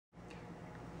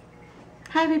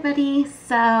Hi everybody,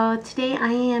 so today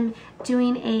I am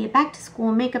doing a back to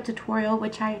school makeup tutorial,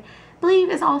 which I believe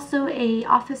is also a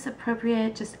office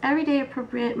appropriate, just everyday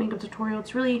appropriate makeup tutorial.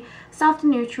 It's really soft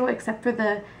and neutral except for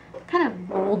the kind of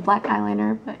bold black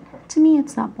eyeliner, but to me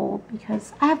it's not bold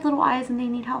because I have little eyes and they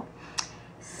need help.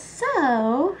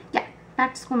 So yeah,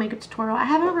 back to school makeup tutorial. I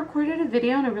haven't recorded a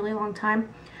video in a really long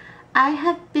time. I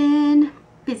have been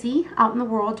busy out in the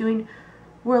world doing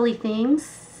whirly things,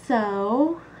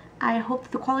 so I hope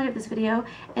that the quality of this video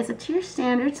is up to your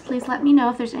standards. Please let me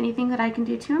know if there's anything that I can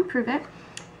do to improve it.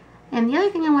 And the other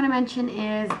thing I want to mention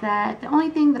is that the only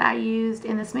thing that I used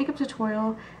in this makeup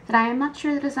tutorial that I am not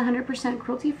sure that is 100%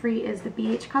 cruelty-free is the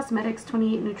BH Cosmetics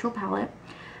 28 Neutral Palette.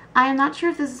 I am not sure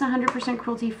if this is 100%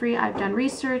 cruelty-free. I've done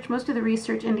research. Most of the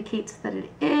research indicates that it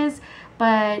is,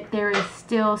 but there is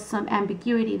still some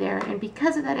ambiguity there. And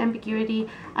because of that ambiguity,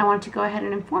 I wanted to go ahead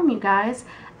and inform you guys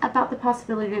about the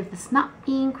possibility of this not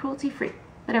being cruelty-free,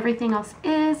 but everything else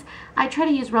is. I try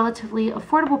to use relatively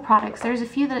affordable products. There's a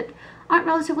few that aren't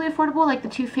relatively affordable, like the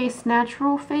Too Faced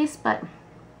Natural Face, but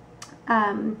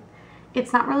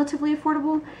it's not relatively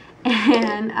affordable.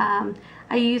 And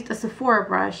I used a Sephora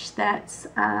brush that's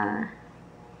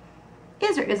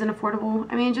is or isn't affordable.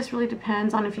 I mean, it just really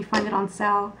depends on if you find it on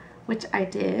sale, which I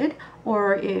did,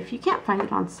 or if you can't find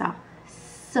it on sale.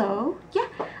 So yeah,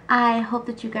 I hope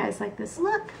that you guys like this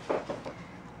look.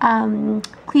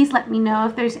 Please let me know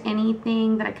if there's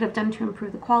anything that I could have done to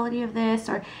improve the quality of this,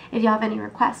 or if you have any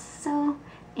requests. So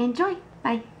enjoy.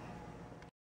 Bye.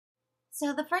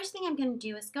 So the first thing I'm going to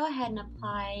do is go ahead and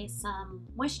apply some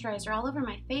moisturizer all over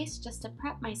my face just to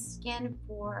prep my skin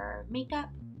for makeup.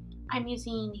 I'm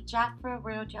using the Jafra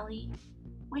Royal Jelly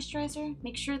moisturizer.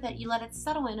 Make sure that you let it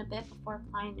settle in a bit before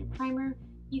applying your primer.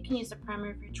 You can use a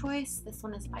primer of your choice. This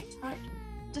one is by Tarte.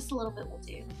 Just a little bit will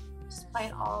do. Just apply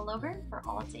it all over for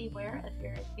all day wear of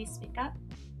your face makeup.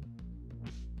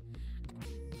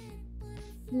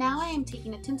 Now I am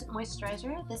taking a tinted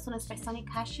moisturizer. This one is by Sonia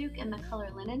Kashuk in the color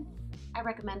Linen. I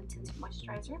recommend tinted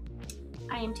moisturizer.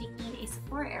 I am taking a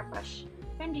Sephora Airbrush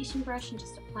foundation brush and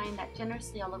just applying that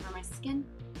generously all over my skin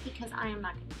because I am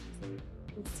not going to be using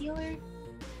concealer,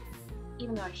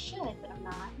 even though I should, but I'm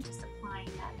not. I'm just applying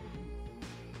that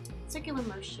circular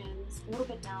motions a little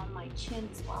bit down my chin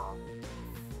as well.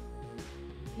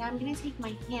 Now I'm going to take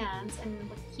my hands and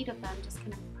with the heat of them just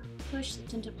kind of push the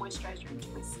tinted moisturizer into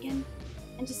my skin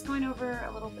and just going over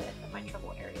a little bit of my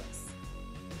trouble areas.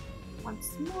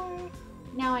 Once more.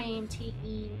 Now I am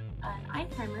taking an eye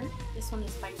primer. This one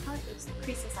is by Tarte. It's the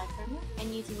Creaseless Eye Primer,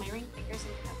 and using my ring fingers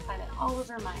I'm going to apply that all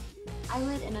over my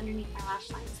eyelid and underneath my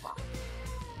lash line as well.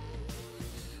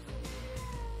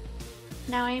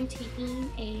 Now I am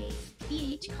taking a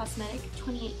BH Cosmetic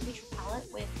 28 Neutral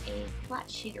Palette with a flat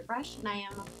shader brush, and I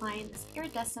am applying this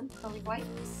iridescent pearly white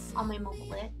on my mobile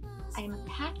lid. I am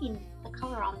packing the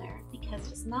color on there because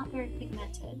it's not very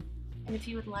pigmented, and if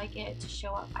you would like it to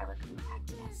show up, I recommend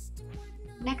packing it.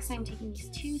 Next, I'm taking these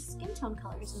two skin tone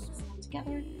colors and mixing them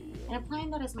together and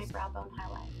applying that as my brow bone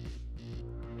highlight.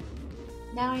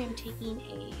 Now I am taking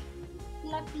a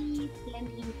fluffy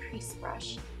blending crease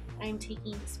brush. I am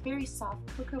taking this very soft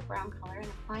cocoa brown color and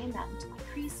applying that into my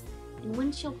crease in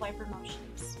windshield wiper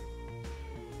motions.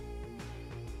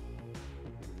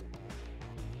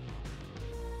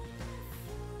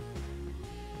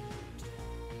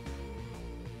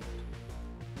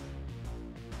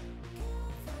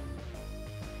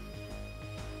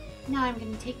 Now I'm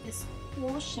going to take this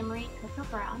cool shimmery cocoa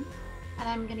brown and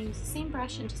I'm going to use the same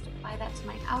brush and just apply that to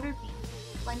my outer V,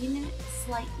 blending it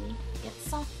slightly yet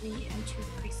softly into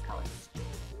the crease color.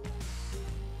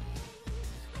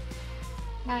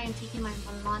 Now I am taking my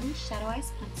Milani Shadow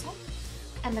Eyes pencil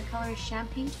and the color is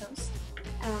Champagne Toast,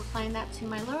 and I'm applying that to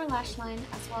my lower lash line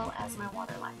as well as my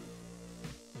waterline.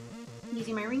 I'm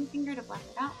using my ring finger to blend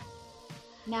it out.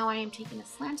 Now I am taking a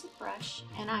slanted brush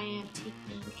and I am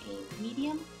taking a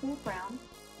medium cool brown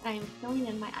and I am filling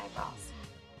in my eyebrows.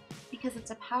 Because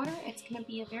it's a powder, it's going to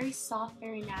be a very soft,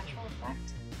 very natural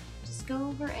effect. Just go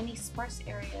over any sparse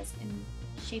areas and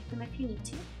shape them if you need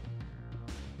to.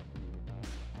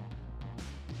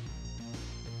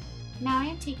 Now I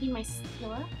am taking my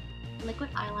Stila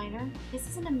liquid eyeliner. This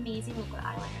is an amazing liquid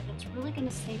eyeliner that's really going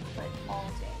to stay put all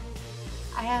day.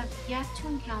 I have yet to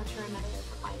encounter another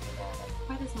liquid eyeliner that I like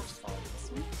quite as much as I like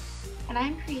this one. And I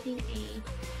am creating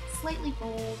a slightly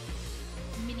bold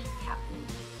mini cap loop.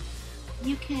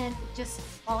 You can just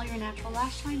follow your natural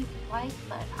lash line if you like,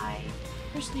 but I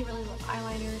personally really love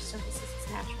eyeliners, so this is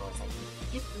as natural as I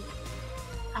can get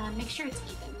them. Make sure it's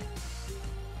even,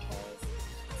 because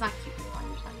it's not cute when your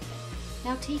eyeliners not even.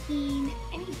 Now taking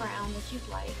any brown that you'd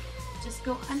like, just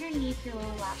go underneath your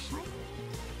lower lash line.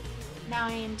 Now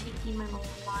I am taking my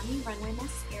Milani Runway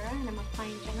Mascara and I'm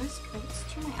applying generous coats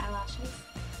to my eyelashes.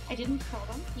 I didn't curl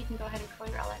them. You can go ahead and curl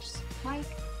your eyelashes if you like.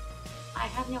 I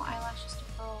have no eyelashes to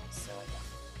curl, so I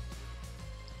don't.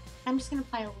 I'm just going to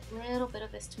apply a little bit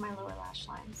of this to my lower lash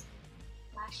lines.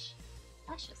 Lashes.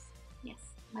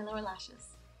 Yes, my lower lashes.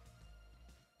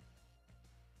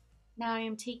 Now I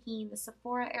am taking the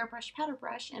Sephora Airbrush Powder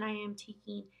Brush and I am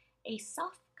taking a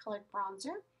soft colored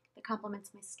bronzer that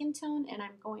complements my skin tone, and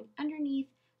I'm going underneath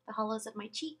the hollows of my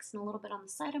cheeks and a little bit on the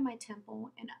side of my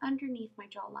temple and underneath my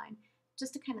jawline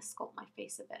just to kind of sculpt my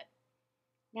face a bit.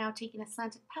 Now taking a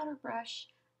slanted powder brush,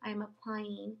 I'm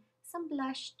applying some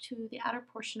blush to the outer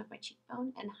portion of my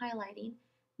cheekbone and highlighting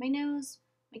my nose,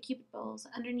 my cupid bows,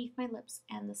 underneath my lips,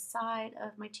 and the side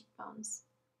of my cheekbones.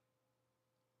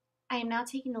 I am now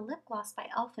taking a lip gloss by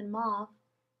e.l.f. in Mauve,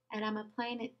 and I'm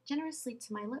applying it generously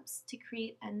to my lips to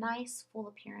create a nice full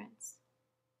appearance.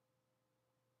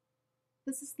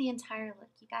 This is the entire look,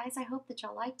 you guys. I hope that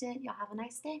y'all liked it. Y'all have a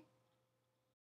nice day.